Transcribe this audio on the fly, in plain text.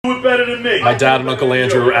it better than me. My dad and Uncle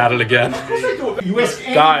Andrew are at it again. You ask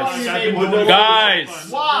Guys. anybody, Guys.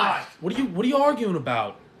 why? What are you arguing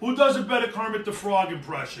about? Who does a better Kermit the Frog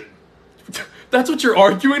impression? That's what you're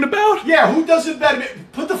arguing about? Yeah, who does it better?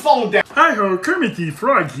 Put the phone down. Hi-ho, Kermit the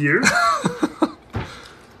Frog here.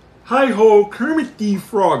 Hi-ho, Kermit the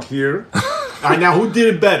Frog here. All right, now who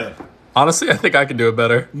did it better? Honestly, I think I can do it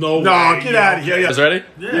better. No, No, way. get out of here. You guys ready?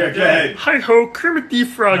 Yeah, go ahead. Hi-ho, Kermit the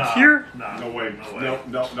Frog here. No way.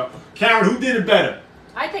 No. Karen, who did it better?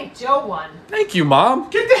 I think Joe won. Thank you, Mom.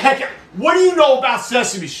 Get the heck out. What do you know about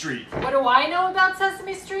Sesame Street? What do I know about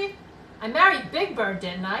Sesame Street? I married Big Bird,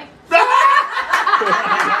 didn't I?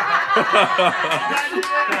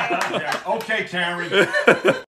 Okay, Karen.